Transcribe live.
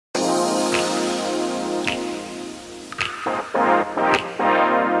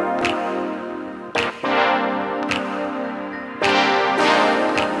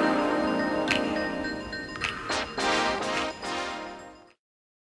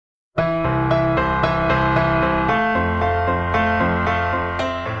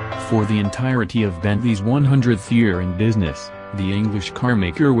For the entirety of Bentley's 100th year in business, the English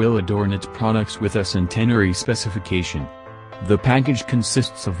carmaker will adorn its products with a Centenary Specification. The package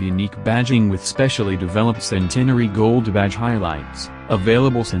consists of unique badging with specially developed Centenary Gold badge highlights,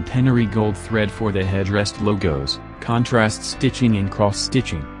 available Centenary Gold thread for the headrest logos, contrast stitching and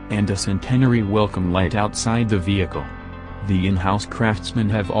cross-stitching, and a Centenary welcome light outside the vehicle. The in-house craftsmen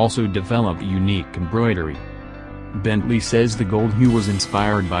have also developed unique embroidery. Bentley says the gold hue was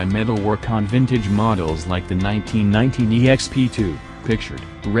inspired by metalwork on vintage models like the 1919 EXP2, pictured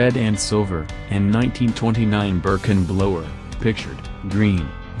red and silver, and 1929 Birkin Blower, pictured green,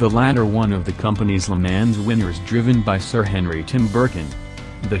 the latter one of the company's Le Mans winners driven by Sir Henry Tim Birkin.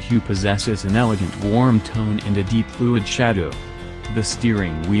 The hue possesses an elegant warm tone and a deep fluid shadow. The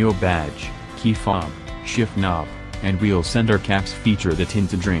steering wheel badge, key fob, shift knob, and wheel center caps feature the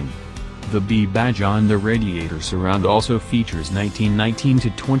tinted ring. The B badge on the radiator surround also features 1919 to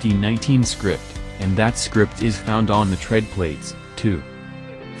 2019 script, and that script is found on the tread plates, too.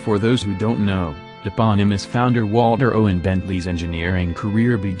 For those who don't know, eponymous founder Walter Owen Bentley's engineering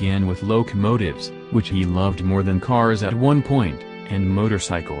career began with locomotives, which he loved more than cars at one point, and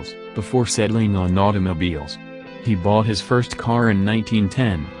motorcycles, before settling on automobiles. He bought his first car in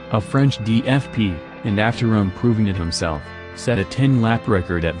 1910, a French DFP, and after improving it himself, set a 10-lap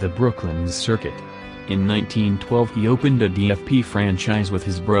record at the Brooklands circuit. In 1912 he opened a DFP franchise with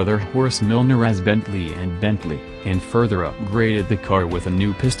his brother Horace Milner as Bentley and further upgraded the car with a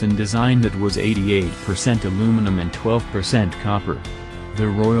new piston design that was 88% aluminum and 12% copper. The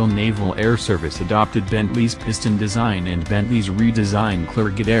Royal Naval Air Service adopted Bentley's piston design and Bentley's redesigned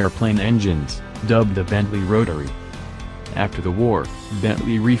Clerget airplane engines, dubbed the Bentley Rotary. After the war,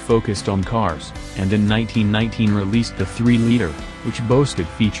 Bentley refocused on cars, and in 1919 released the 3-liter, which boasted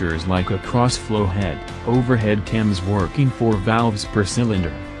features like a cross-flow head, overhead cams working 4 valves per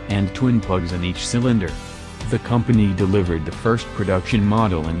cylinder, and twin plugs in each cylinder. The company delivered the first production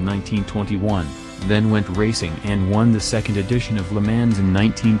model in 1921, then went racing and won the second edition of Le Mans in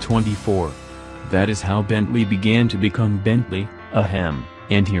 1924. That is how Bentley began to become Bentley, ahem,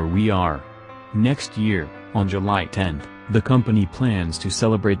 and here we are. Next year, on July 10th, the company plans to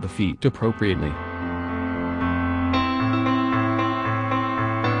celebrate the feat appropriately.